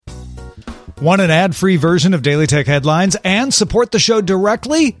Want an ad-free version of Daily Tech Headlines and support the show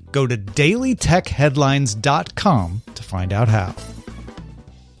directly? Go to dailytechheadlines.com to find out how.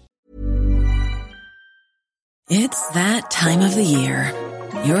 It's that time of the year.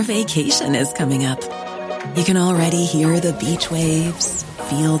 Your vacation is coming up. You can already hear the beach waves,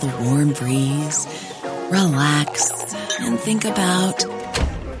 feel the warm breeze, relax, and think about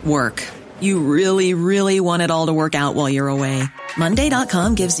work. You really, really want it all to work out while you're away.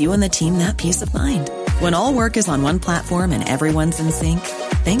 Monday.com gives you and the team that peace of mind. When all work is on one platform and everyone's in sync,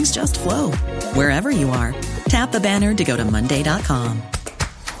 things just flow. Wherever you are, tap the banner to go to Monday.com.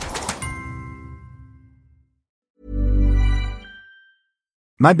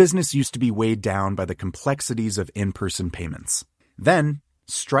 My business used to be weighed down by the complexities of in-person payments. Then,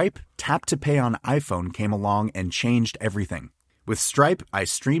 Stripe Tap to Pay on iPhone came along and changed everything. With Stripe, I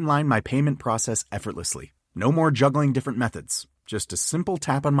streamlined my payment process effortlessly. No more juggling different methods. Just a simple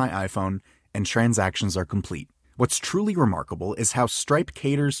tap on my iPhone and transactions are complete. What's truly remarkable is how Stripe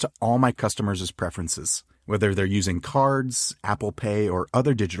caters to all my customers' preferences. Whether they're using cards, Apple Pay, or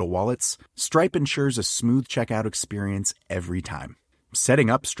other digital wallets, Stripe ensures a smooth checkout experience every time. Setting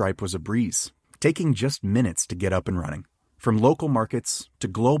up Stripe was a breeze, taking just minutes to get up and running. From local markets to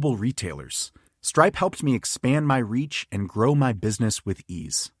global retailers, Stripe helped me expand my reach and grow my business with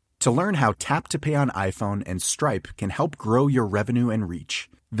ease. To learn how Tap to Pay on iPhone and Stripe can help grow your revenue and reach,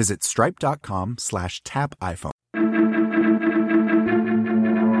 visit stripe.com/tapiphone.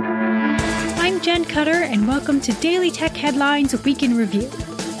 I'm Jen Cutter, and welcome to Daily Tech Headlines Week in Review.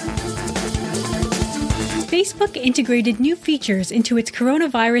 Facebook integrated new features into its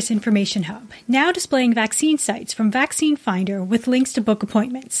coronavirus information hub, now displaying vaccine sites from Vaccine Finder with links to book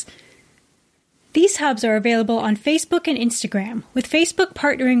appointments. These hubs are available on Facebook and Instagram, with Facebook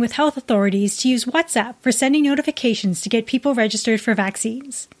partnering with health authorities to use WhatsApp for sending notifications to get people registered for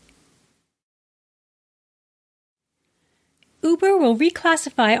vaccines. Uber will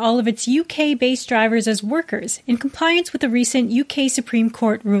reclassify all of its UK-based drivers as workers in compliance with a recent UK Supreme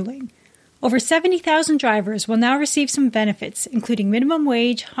Court ruling. Over 70,000 drivers will now receive some benefits, including minimum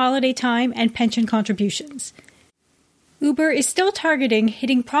wage, holiday time, and pension contributions. Uber is still targeting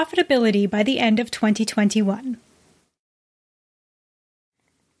hitting profitability by the end of 2021.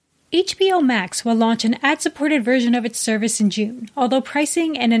 HBO Max will launch an ad-supported version of its service in June, although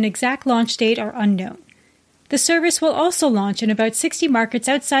pricing and an exact launch date are unknown. The service will also launch in about 60 markets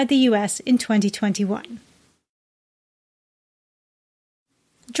outside the US in 2021.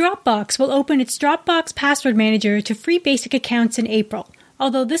 Dropbox will open its Dropbox Password Manager to free basic accounts in April,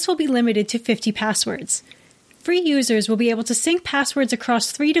 although this will be limited to 50 passwords. Free users will be able to sync passwords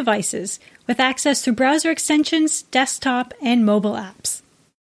across 3 devices, with access through browser extensions, desktop, and mobile apps.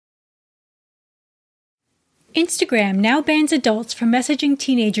 Instagram now bans adults from messaging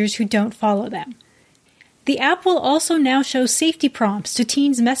teenagers who don't follow them. The app will also now show safety prompts to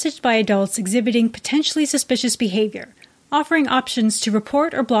teens messaged by adults exhibiting potentially suspicious behavior, offering options to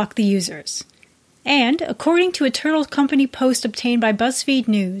report or block the users. And, according to a Turtle Company post obtained by BuzzFeed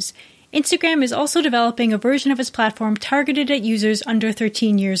News, Instagram is also developing a version of its platform targeted at users under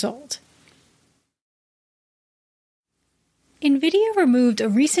 13 years old. NVIDIA removed a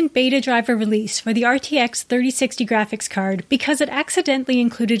recent beta driver release for the RTX 3060 graphics card because it accidentally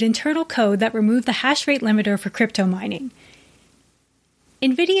included internal code that removed the hash rate limiter for crypto mining.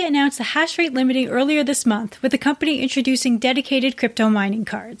 NVIDIA announced the hash rate limiting earlier this month, with the company introducing dedicated crypto mining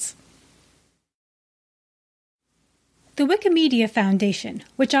cards. The Wikimedia Foundation,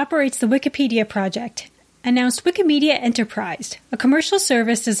 which operates the Wikipedia project, announced Wikimedia Enterprise, a commercial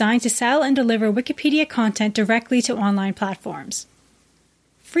service designed to sell and deliver Wikipedia content directly to online platforms.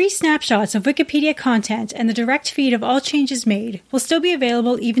 Free snapshots of Wikipedia content and the direct feed of all changes made will still be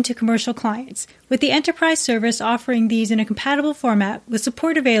available even to commercial clients, with the Enterprise service offering these in a compatible format with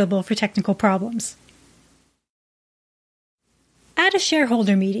support available for technical problems. At a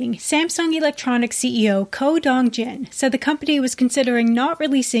shareholder meeting, Samsung Electronics CEO Ko Dong-jin said the company was considering not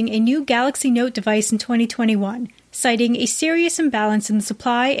releasing a new Galaxy Note device in 2021, citing a serious imbalance in the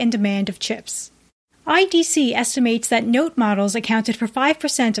supply and demand of chips. IDC estimates that Note models accounted for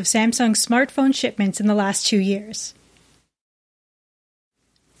 5% of Samsung's smartphone shipments in the last 2 years.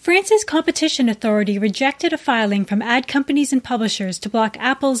 France's competition authority rejected a filing from ad companies and publishers to block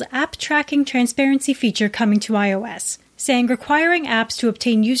Apple's app tracking transparency feature coming to iOS, saying requiring apps to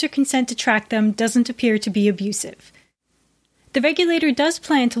obtain user consent to track them doesn't appear to be abusive. The regulator does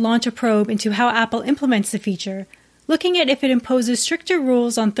plan to launch a probe into how Apple implements the feature, looking at if it imposes stricter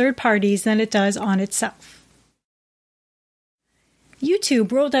rules on third parties than it does on itself.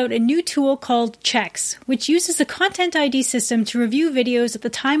 YouTube rolled out a new tool called Checks, which uses the Content ID system to review videos at the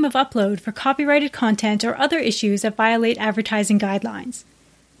time of upload for copyrighted content or other issues that violate advertising guidelines.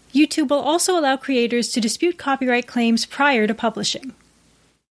 YouTube will also allow creators to dispute copyright claims prior to publishing.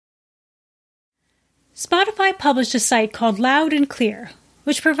 Spotify published a site called Loud and Clear,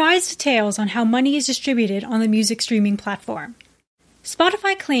 which provides details on how money is distributed on the music streaming platform.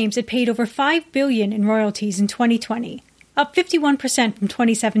 Spotify claims it paid over $5 billion in royalties in 2020, up 51% from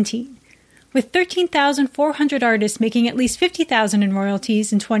 2017, with 13,400 artists making at least $50,000 in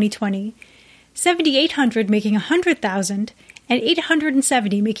royalties in 2020, 7,800 making $100,000, and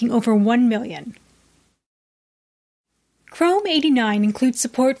 870 making over $1 million. Chrome 89 includes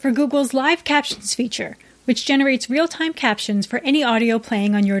support for Google's Live Captions feature, which generates real-time captions for any audio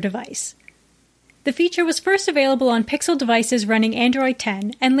playing on your device. The feature was first available on Pixel devices running Android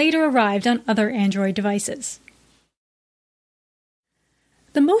 10 and later arrived on other Android devices.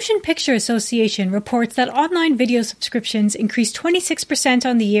 The Motion Picture Association reports that online video subscriptions increased 26%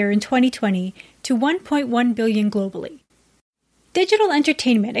 on the year in 2020 to 1.1 billion globally. Digital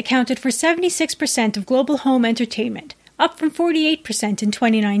entertainment accounted for 76% of global home entertainment, up from 48% in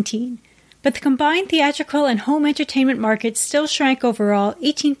 2019. But the combined theatrical and home entertainment markets still shrank overall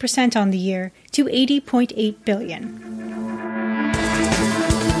 18% on the year to $80.8 billion.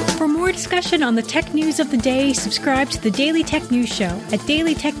 For more discussion on the tech news of the day, subscribe to the Daily Tech News Show at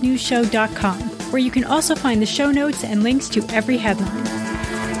dailytechnewsshow.com, where you can also find the show notes and links to every headline.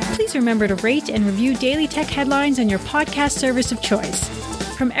 Please remember to rate and review Daily Tech Headlines on your podcast service of choice.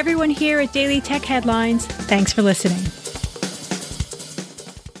 From everyone here at Daily Tech Headlines, thanks for listening.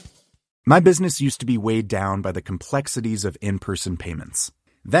 My business used to be weighed down by the complexities of in-person payments.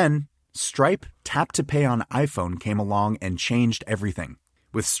 Then, Stripe Tap to Pay on iPhone came along and changed everything.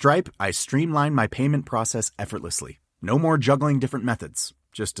 With Stripe, I streamlined my payment process effortlessly. No more juggling different methods.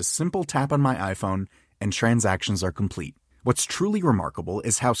 Just a simple tap on my iPhone and transactions are complete. What's truly remarkable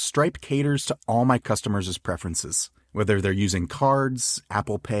is how Stripe caters to all my customers' preferences. Whether they're using cards,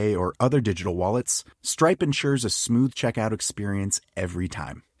 Apple Pay, or other digital wallets, Stripe ensures a smooth checkout experience every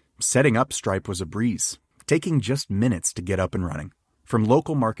time. Setting up Stripe was a breeze, taking just minutes to get up and running. From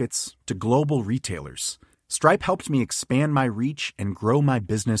local markets to global retailers, Stripe helped me expand my reach and grow my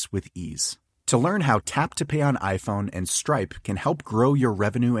business with ease. To learn how Tap to Pay on iPhone and Stripe can help grow your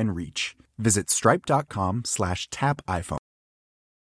revenue and reach, visit stripe.com/tapiphone.